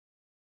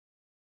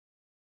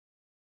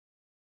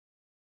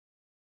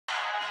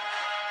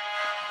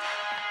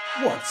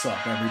What's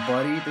up,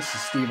 everybody? This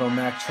is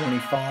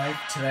SteveOMac25.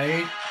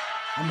 Today,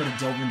 I'm going to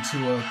delve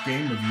into a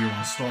game review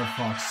on Star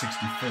Fox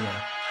 64,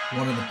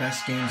 one of the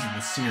best games in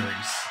the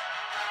series,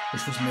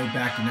 which was made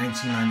back in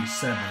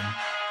 1997,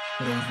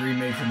 but it was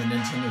remade for the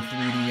Nintendo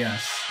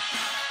 3DS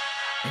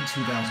in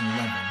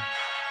 2011.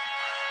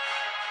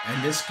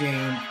 And this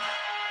game,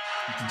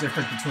 the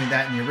difference between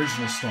that and the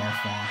original Star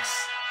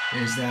Fox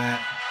is that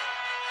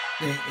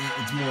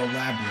it's more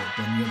elaborate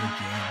than the other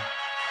game.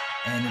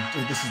 And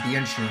this is the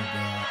intro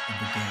of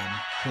the game.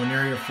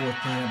 Corneria, 4th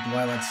planet,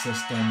 Lylat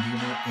system, the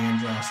evil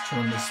Andross,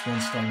 Terminus, one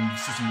starting the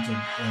system to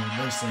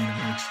wasteland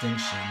of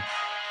extinction.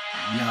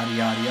 Yada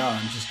yada yada.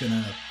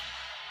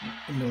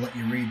 I'm gonna let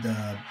you read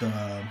the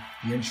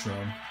intro.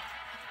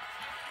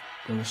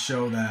 It will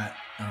show that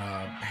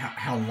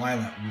how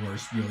Lylat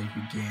Wars really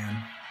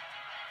began.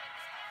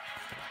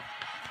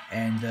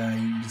 And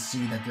you can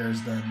see that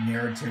there's the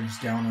narratives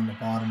down on the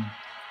bottom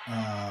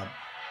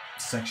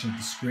section of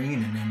the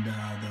screen, and then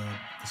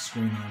the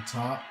screen on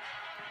top.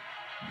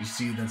 You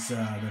see that's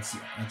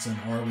an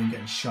Arwing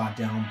getting shot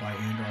down by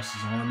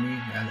Andross's army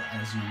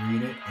as you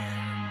read it,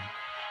 and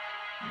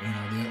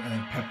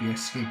the Peppy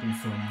escaping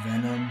from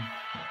Venom.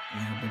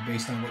 But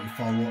based on what you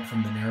follow up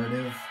from the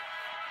narrative,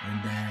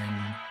 and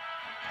then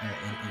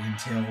it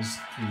entails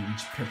through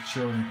each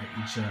picture and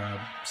each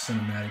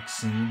cinematic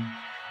scene.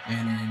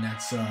 And then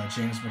that's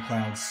James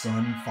McCloud's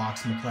son,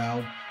 Fox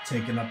McCloud,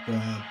 taking up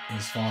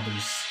his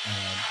father's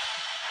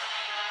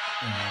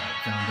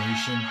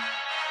foundation.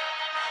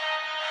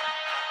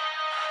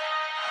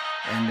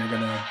 And they're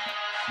gonna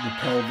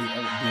repel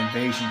the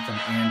invasion from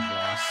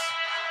Andross.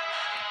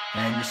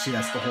 And you see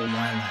that's the whole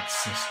Lylat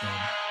system,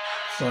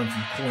 starting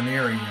from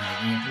Corneria,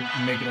 and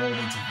you make it all the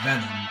way to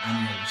Venom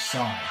on the other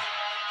side.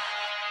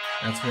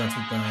 That's what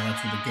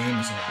the game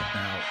is all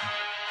about.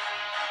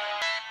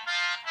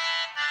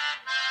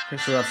 Okay,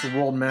 so that's the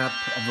world map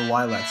of the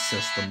Lylat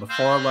system. The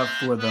far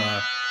left with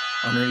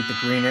underneath the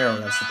green arrow,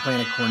 that's the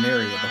planet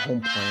Corneria, the home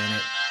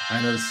planet.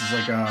 I know this is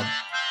like a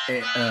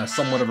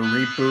somewhat of a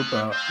reboot,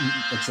 but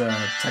it's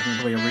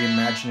technically a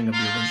reimagining of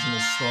the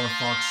original Star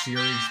Fox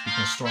series,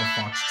 because Star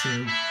Fox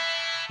 2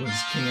 was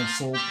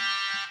canceled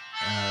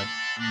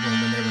when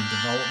they were in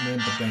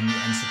development, but then the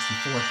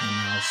N64 came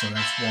out, so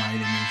that's why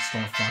they made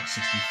Star Fox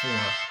 64,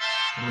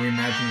 a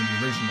reimagining of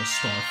the original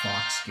Star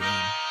Fox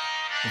game.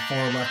 The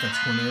far left, that's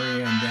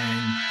Corneria, and then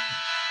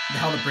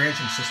how the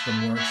branching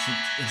system works.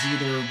 It's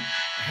either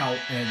how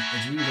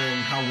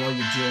well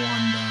you do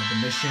on the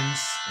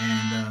missions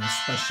and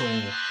special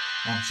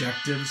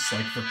objectives.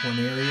 Like for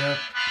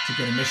Corneria, to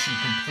get a mission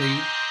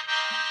complete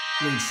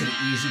leads to the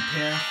easy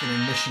path, and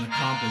then mission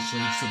accomplished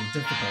leads to the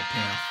difficult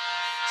path.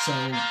 So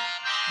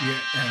you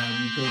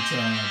go to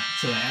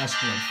the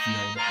asteroid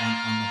field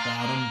on the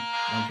bottom,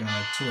 like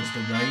towards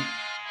the right,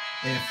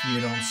 if you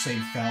don't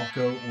save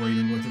Falco, or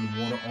you go through the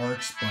water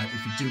arcs. But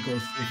if you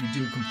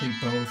do complete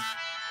both,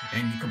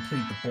 and you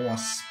complete the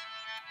boss,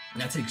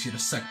 that takes you to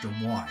Sector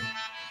Y.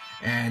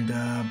 And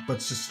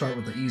let's just start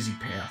with the easy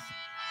path.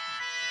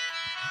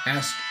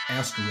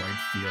 Asteroid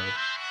field.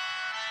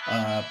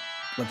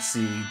 Let's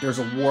see. There's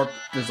a warp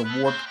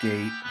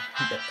gate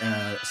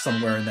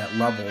somewhere in that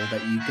level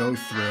that you go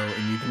through,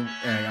 and you can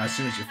as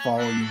soon as you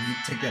follow, you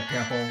take that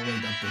path all the way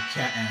up to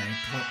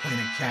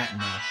planet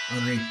Katna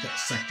underneath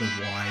Sector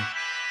Y.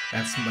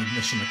 That's like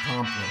mission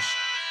accomplished.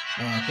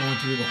 Going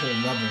through the whole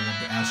level of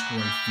the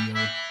asteroid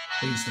field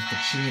leads to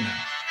Fachina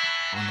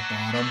on the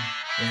bottom,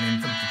 and then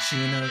from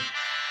Fachina,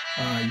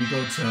 you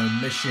go to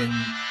mission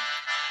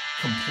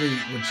complete,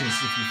 which is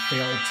if you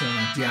fail to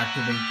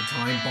deactivate the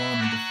time bomb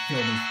and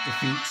fill the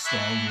defeat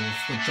star,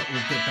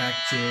 we'll get back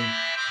to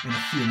in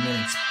a few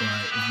minutes. But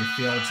if you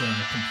fail to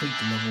complete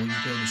the level, you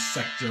go to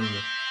Sector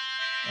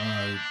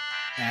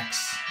X,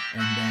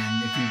 and then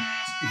if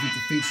you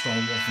defeat Star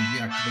Wolf and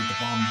deactivate the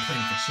bomb and play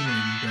Fachina,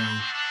 you go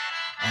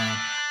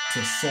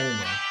to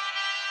Solar.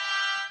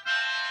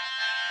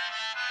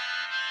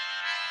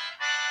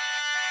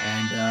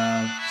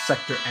 And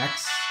Sector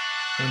X,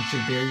 once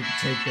you're there, you can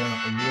take a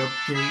warp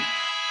gate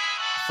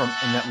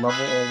in that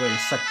level all the way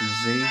to Sector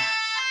Z,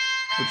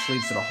 which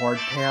leads to the hard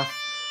path.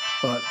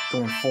 But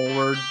going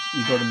forward,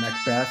 you go to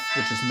Macbeth,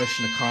 which is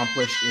mission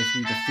accomplished if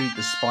you defeat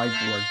the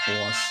Spyborg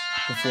boss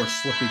before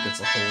Slippy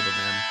gets a hold of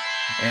him.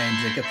 And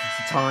to get to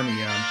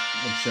Titania,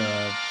 which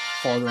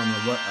farther on the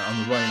right, I'll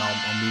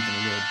move in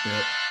a little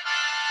bit,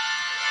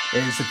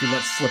 is if you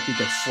let Slippy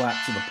get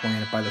slapped to the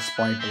planet by the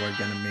Spyborg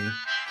enemy.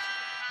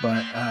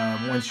 But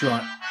once you're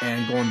on,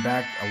 and going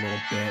back a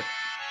little bit,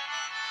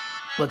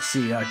 let's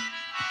see,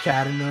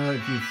 Katna,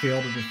 if you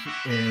fail to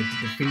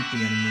defeat the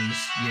enemies,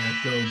 you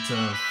go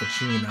to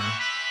Fachina,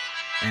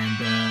 and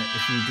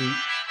if you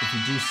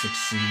do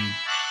succeed,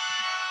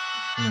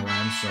 no,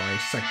 I'm sorry,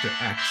 Sector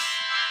X,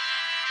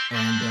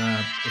 and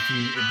if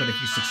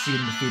you succeed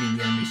in defeating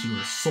the enemies, you go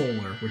to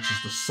Solar, which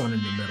is the sun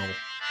in the middle.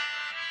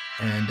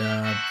 And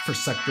for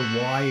Sector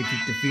Y, if you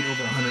defeat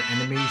over 100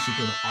 enemies, you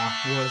go to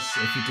Aquas.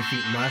 If you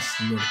defeat less,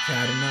 you go to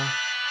Katna.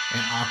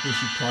 And Aquas,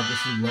 you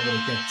progressively level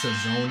to get to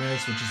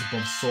Zonas, which is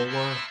above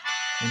Solar.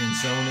 And in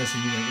Zonas,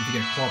 if you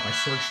get caught by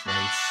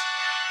searchlights,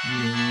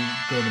 you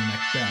go to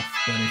Macbeth.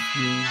 But if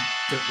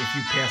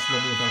you pass the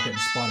level without getting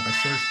spotted by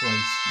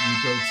searchlights, you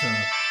go to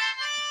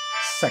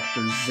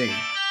Sector Z.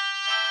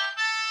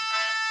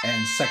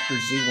 And Sector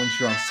Z, once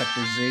you're on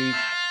Sector Z,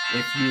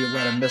 if you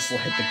let a missile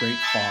hit the Great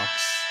Fox,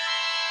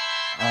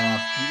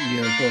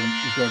 you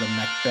go to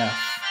Macbeth.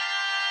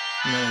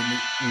 No,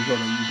 you go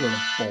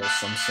to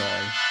Bolse. I'm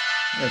sorry.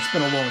 It's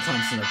been a long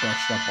time since I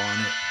brushed up on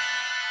it.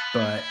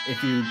 But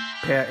if you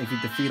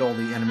defeat all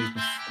the enemies,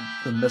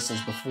 the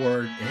missiles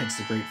before it hits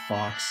the Great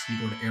Fox, you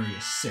go to Area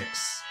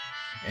 6.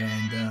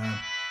 And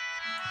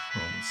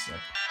hold on a sec.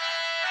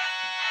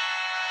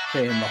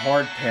 Okay, in the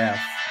hard path,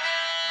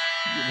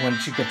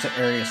 once you get to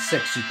Area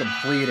 6, you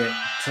complete it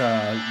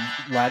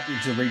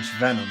to reach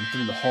Venom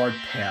through the hard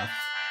path.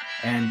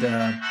 And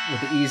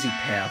with the easy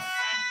path,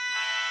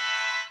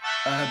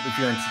 if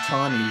you're in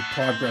Titania, you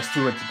progress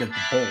through it to get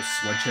the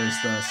Bolse, which is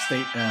the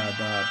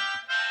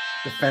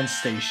defense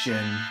station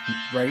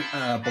right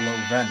below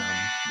Venom,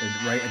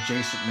 right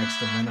adjacent next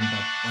to Venom,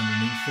 but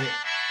underneath it.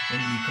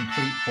 And you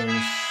complete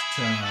Bolse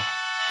to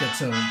get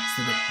to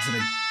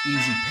the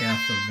easy path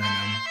of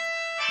Venom.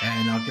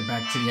 And I'll get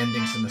back to the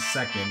endings in a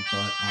second,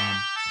 but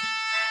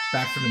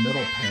back from the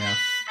middle path,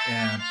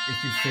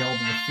 if you fail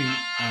to defeat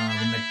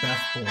the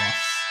Macbeth boss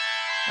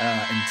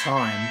in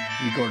time,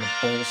 you go to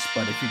Bolse,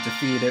 but if you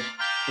defeat it,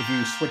 if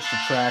you switch the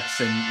tracks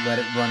and let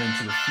it run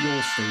into the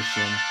fuel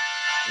station,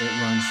 it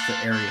runs to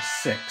Area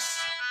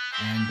 6.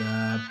 And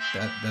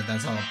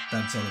that's how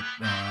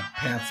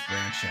paths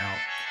branch out.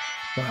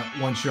 But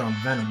once you're on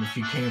Venom, if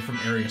you came from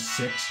Area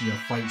 6, you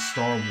fight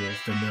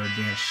Starwolf and their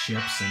advanced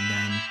ships, and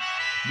then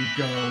you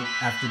go,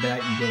 after that,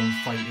 you go and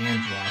fight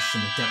Andross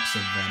in the depths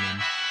of Venom.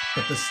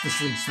 But this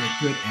leads to a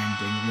good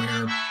ending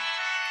where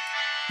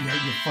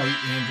you fight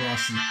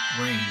Andross's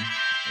brain,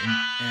 and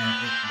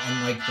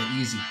unlike the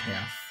easy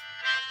path,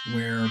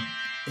 where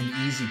in the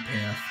easy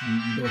path,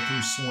 you go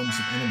through swarms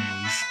of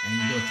enemies, and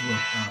you go through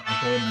a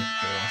Golmec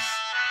boss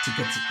to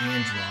get to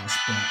Andross,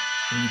 but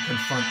when you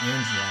confront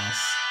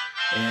Andross,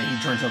 he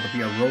turns out to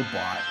be a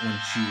robot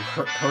once you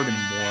hurt him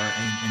more,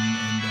 and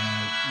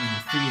you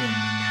defeat him,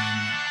 and then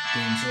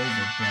game's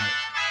over. But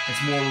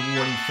it's more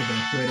rewarding for the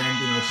good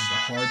ending, which is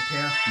the hard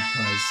path,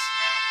 because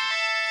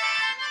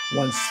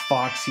once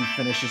Fox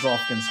finishes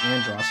off against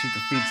Andross, he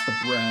defeats the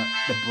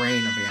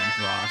brain of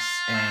Andross,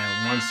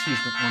 and once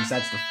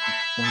that's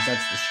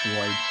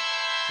destroyed,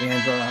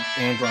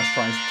 Andross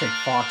tries to take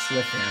Fox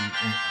with him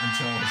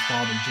until his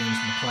father James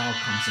McCloud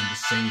comes in to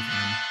save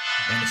him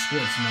and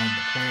escorts him out of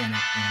the planet,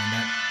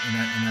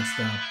 and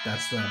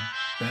that's the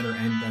better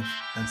end.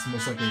 That's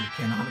most likely the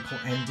canonical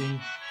ending.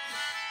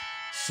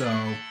 So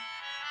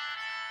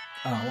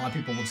a lot of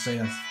people would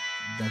say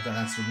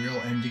that's the real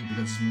ending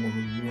because it's more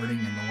rewarding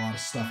and a lot of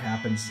stuff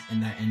happens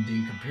in that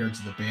ending compared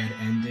to the bad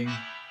ending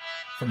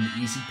from the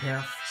easy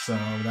path. So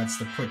that's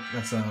a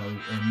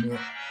more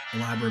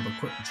elaborate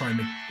but try to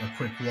make a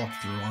quick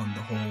walkthrough on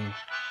the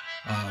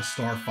whole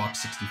Star Fox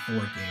 64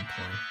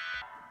 gameplay.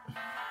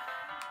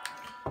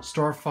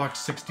 Star Fox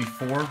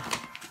 64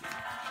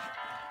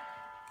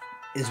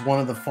 is one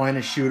of the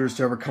finest shooters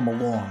to ever come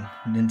along.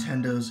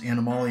 Nintendo's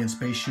Animalian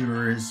space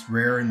shooter is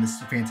rare in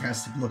this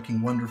fantastic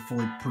looking,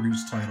 wonderfully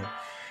produced title,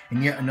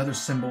 and yet another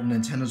symbol of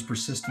Nintendo's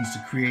persistence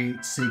to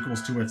create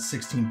sequels to its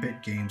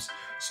 16-bit games.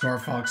 Star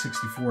Fox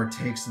 64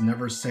 takes the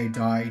never say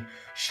die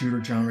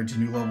shooter genre to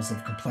new levels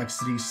of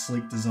complexity,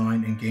 sleek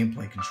design, and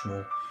gameplay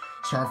control.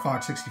 Star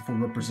Fox 64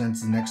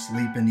 represents the next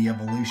leap in the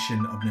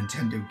evolution of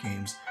Nintendo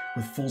games,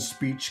 with full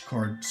speech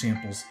card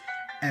samples,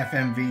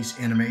 FMV's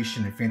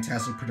animation, and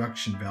fantastic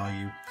production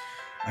value,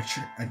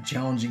 a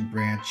challenging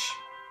branch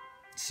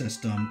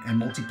system,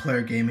 and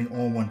multiplayer gaming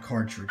all in one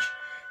cartridge.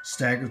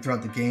 Staggered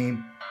throughout the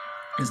game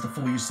is the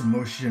full use of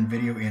motion and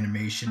video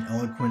animation,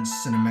 eloquent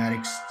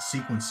cinematic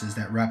sequences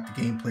that wrap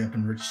the gameplay up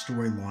in rich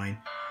storyline,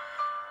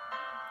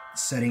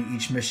 setting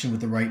each mission with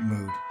the right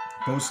mood.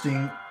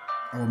 Boasting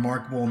a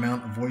remarkable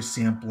amount of voice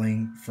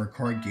sampling for a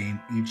card game,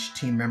 each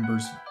team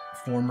member's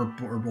former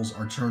burbles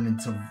are turned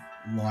into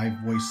live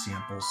voice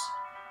samples.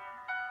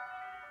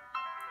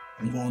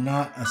 And while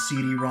not a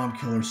CD-ROM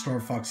killer,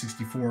 Star Fox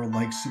 64,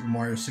 like Super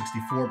Mario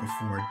 64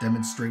 before,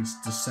 demonstrates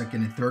to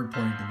second and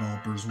third-party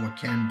developers what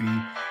can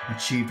be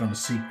achieved on a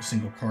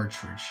single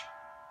cartridge.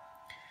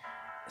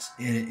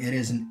 It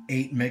is an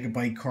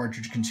 8-megabyte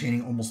cartridge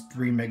containing almost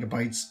 3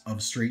 megabytes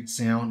of straight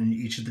sound, and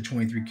each of the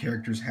 23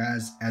 characters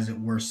has, as it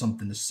were,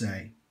 something to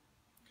say.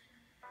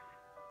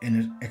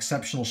 An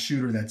exceptional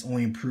shooter that's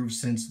only improved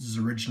since its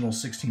original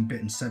 16-bit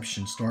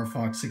inception, Star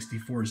Fox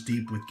 64 is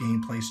deep with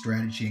gameplay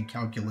strategy and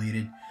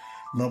calculated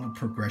level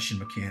progression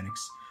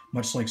mechanics.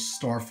 Much like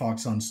Star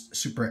Fox on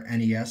Super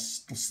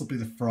NES, Slippy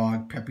the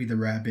Frog, Peppy the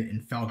Rabbit,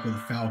 and Falco the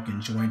Falcon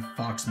join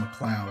Fox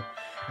McCloud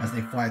as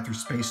they fly through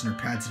space in their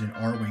patented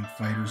R-Wing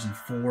fighters in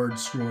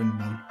forward-scrolling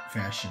mode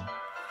fashion.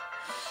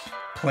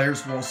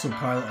 Players will also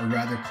pilot a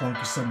rather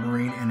clunky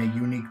submarine and a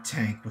unique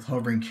tank with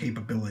hovering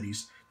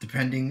capabilities,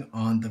 depending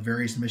on the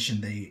various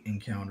missions they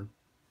encounter.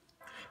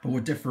 But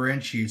what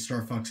differentiates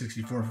Star Fox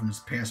 64 from its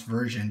past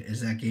version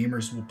is that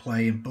gamers will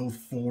play in both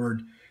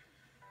forward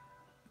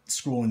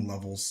scrolling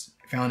levels,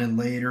 found in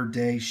later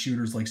day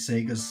shooters like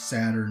Sega's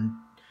Saturn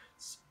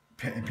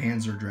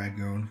Panzer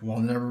Dragoon,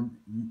 while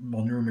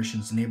newer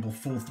missions enable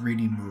full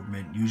 3D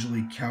movement,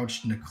 usually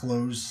couched in a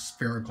closed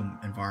spherical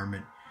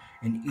environment.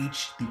 In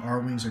each, the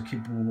R-Wings are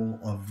capable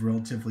of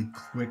relatively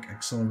quick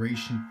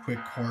acceleration, quick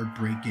hard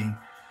braking,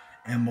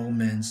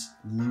 emolments,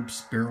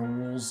 loops, barrel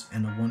rolls,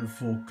 and a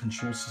wonderful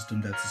control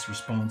system that is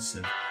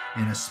responsive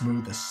and as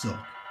smooth as silk.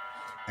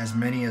 As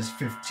many as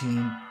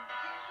 15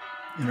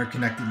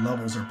 interconnected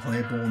levels are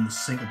playable in the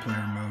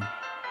single-player mode,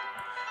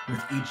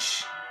 with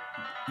each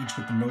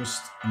with the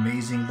most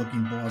amazing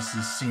looking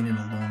bosses seen in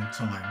a long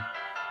time,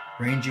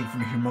 ranging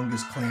from a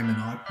humongous clam in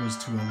Aquas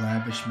to a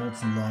lavish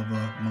molten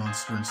lava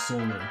monster in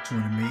Solar to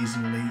an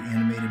amazingly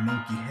animated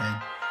monkey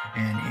head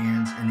and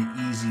hands and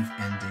an easy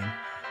ending.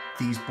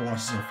 These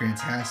bosses are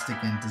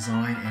fantastic in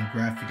design and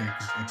graphic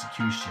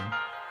execution.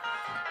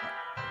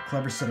 A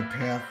clever set of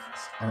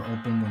paths are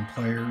open when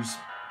players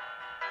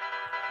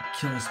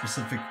kill a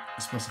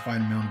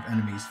specified amount of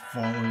enemies,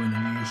 follow an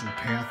unusual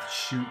path,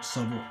 shoot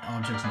several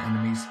objects and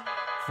enemies,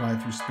 fly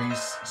through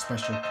space,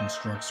 special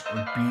constructs,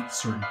 or beat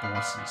certain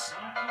bosses.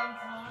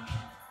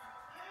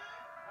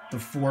 The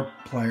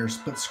 4-player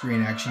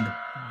split-screen action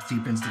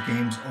deepens the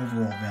game's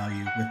overall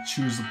value with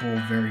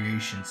choosable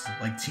variations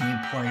like team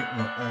play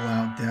or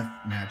all-out death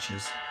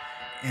matches,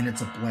 and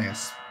it's a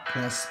blast.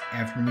 Plus,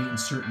 after meeting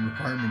certain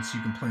requirements,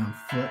 you can play on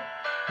foot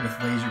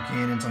with laser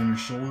cannons on your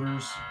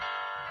shoulders.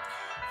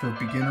 For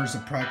beginners, a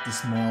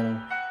practice model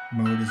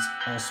mode is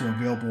also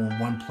available in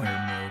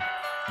 1-player mode.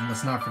 And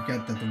let's not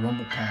forget that the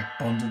Rumble Pack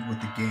bundled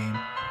with the game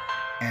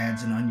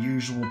adds an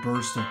unusual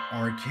burst of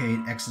arcade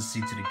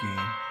ecstasy to the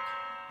game.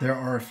 There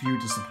are a few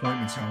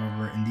disappointments,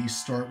 however, and these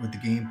start with the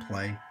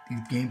gameplay. The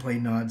gameplay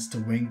nods to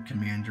Wing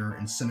Commander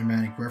and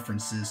cinematic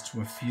references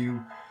to a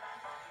few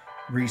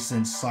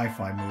recent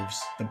sci-fi moves.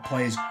 The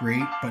play is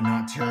great, but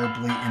not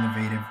terribly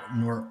innovative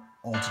nor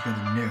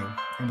altogether new,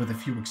 and with a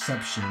few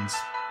exceptions,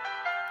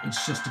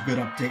 it's just a good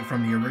update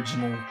from the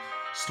original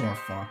Star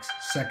Fox.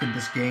 Second,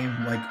 this game,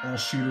 like all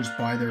shooters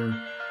by their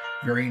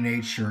very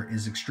nature,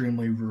 is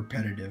extremely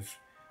repetitive.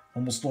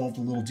 Almost all of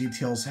the little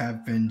details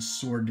have been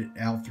sorted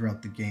out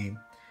throughout the game,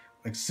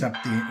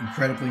 except the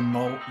incredibly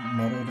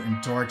muddled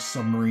and dark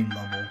submarine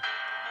level,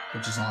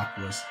 which is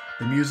Aqua's.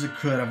 The music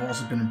could have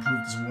also been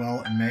improved as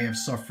well and may have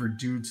suffered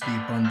due to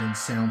the abundant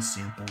sound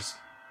samples.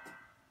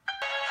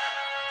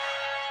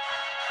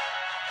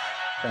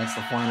 That's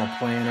the final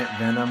planet,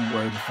 Venom,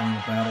 where the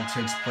final battle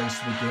takes place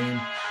in the game.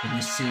 And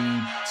you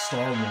see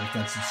Star Wolf,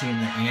 that's the team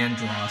that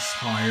Andros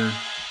hired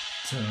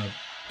to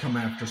come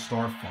after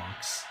Star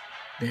Fox.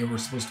 They were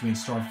supposed to be in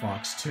Star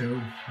Fox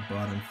 2,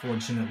 but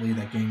unfortunately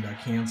that game got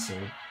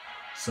canceled.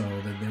 So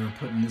they were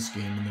putting this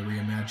game in the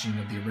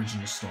reimagining of the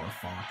original Star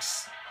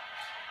Fox.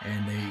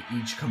 And they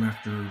each come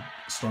after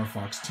Star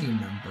Fox team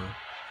member.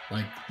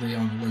 Like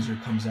Leon the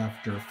Lizard comes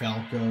after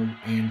Falco,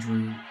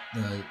 Andrew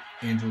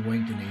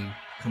Wankeny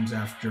comes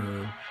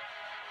after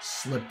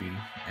Slippy,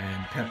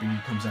 and Peppy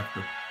comes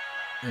after,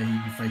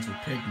 he fights with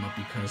Pigma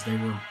because they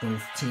were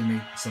both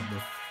teammates of the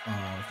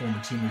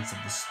former teammates of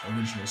the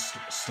original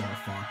Star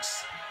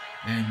Fox.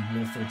 And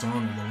Wolf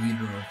O'Donnell, the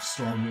leader of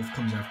Star Wolf,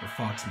 comes after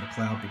Fox and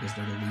McCloud because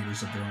they're the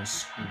leaders of their own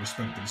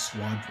respective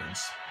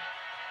squadrons.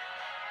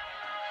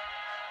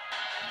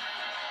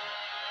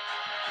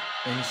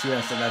 And you see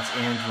that, so that's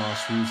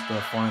Andros, who's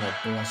the final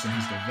boss, and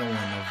he's the villain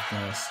of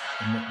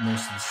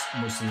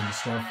mostly in the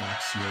Star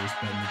Fox series,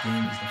 but in the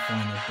game he's the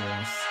final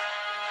boss.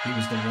 He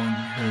was the one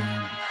who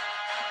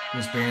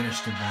was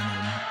banished to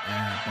Venom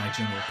by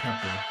General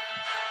Pepper,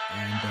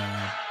 and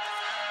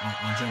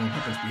on General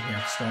Pepper's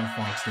behalf, Star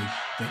Fox, they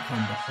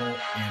come to halt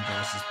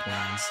Andros'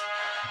 plans,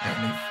 and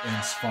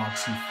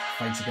Fox, who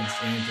fights against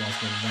Andros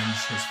to avenge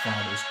his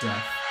father's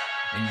death,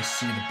 and you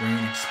see the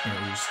brain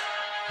exposed.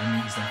 That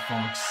means that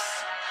Fox,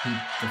 he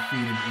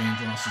defeated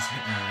Andros'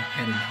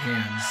 head and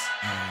hands,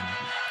 and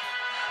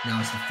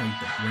now it's to fight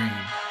the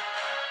brain.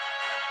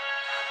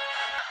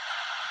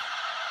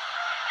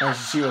 As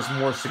you see, it was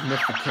more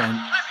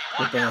significant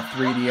with the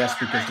 3DS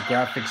because the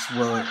graphics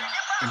were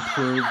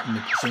improved and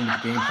the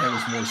gameplay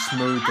was more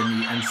smooth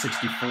than the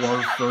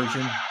N64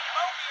 version.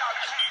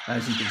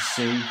 As you can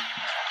see,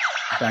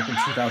 back in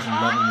 2011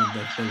 when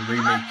the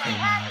remake came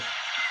out,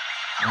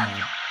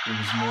 it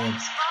was more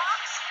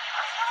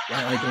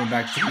like going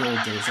back to the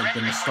old days, like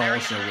the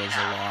nostalgia was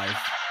alive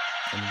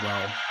and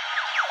well.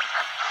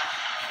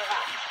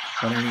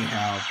 But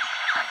anyhow,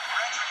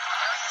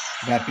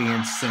 that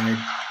being said,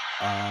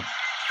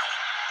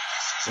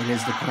 it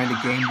is the kind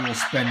of game you will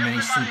spend many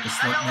sleepless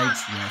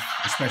nights with,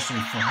 especially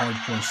for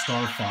hardcore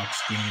Star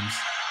Fox games,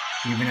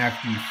 even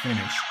after you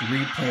finish. The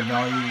replay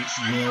value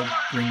will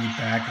bring you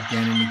back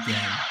again and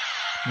again.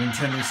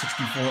 Nintendo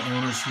 64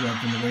 owners who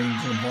have been waiting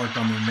to embark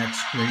on their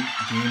next great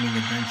gaming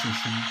adventure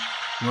should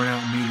run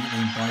out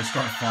immediately and buy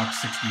Star Fox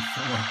 64,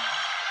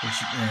 which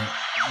is where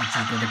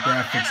the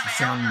graphics, the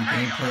sound, and the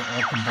gameplay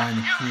all combine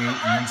to create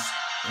an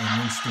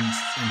an instant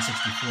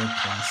N64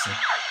 classic.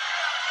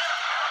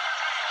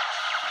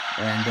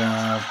 And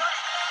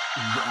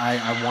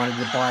I wanted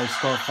to buy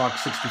Star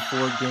Fox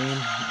 64 game.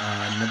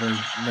 Never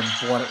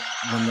bought it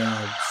when the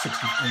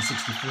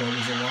N64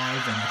 was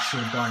alive, and I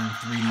should have gotten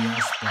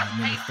 3DS, but I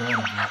never thought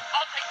of it.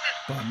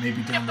 But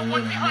maybe down the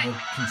road I will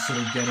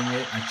consider getting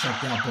it. I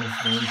checked out both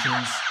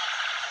versions.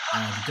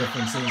 The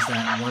difference is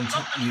that the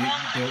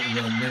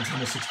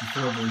Nintendo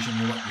 64 version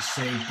will let you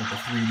save, but the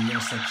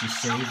 3DS lets you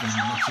save and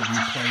lets you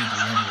replay the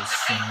levels.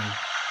 So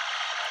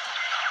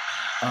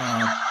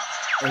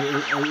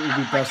it would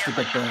be best to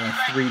get the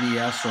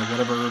 3DS or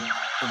whatever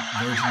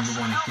version you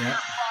want to get.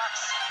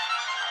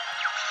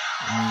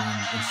 I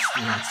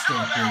mean, it's still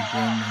a great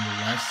game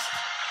nonetheless.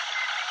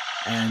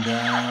 And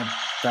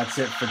that's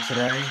it for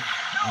today.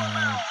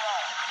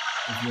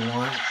 If you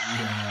want,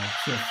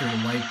 feel free to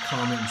like,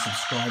 comment, and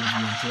subscribe if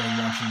you enjoyed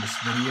watching this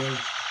video.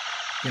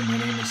 Again, my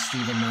name is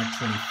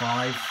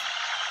StevenMac25,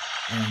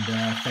 and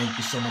thank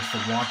you so much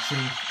for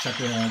watching. Check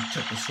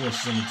the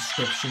sources in the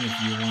description if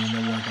you want to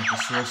know where I got the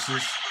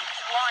sources.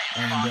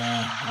 And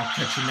I'll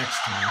catch you next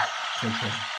time. Take care.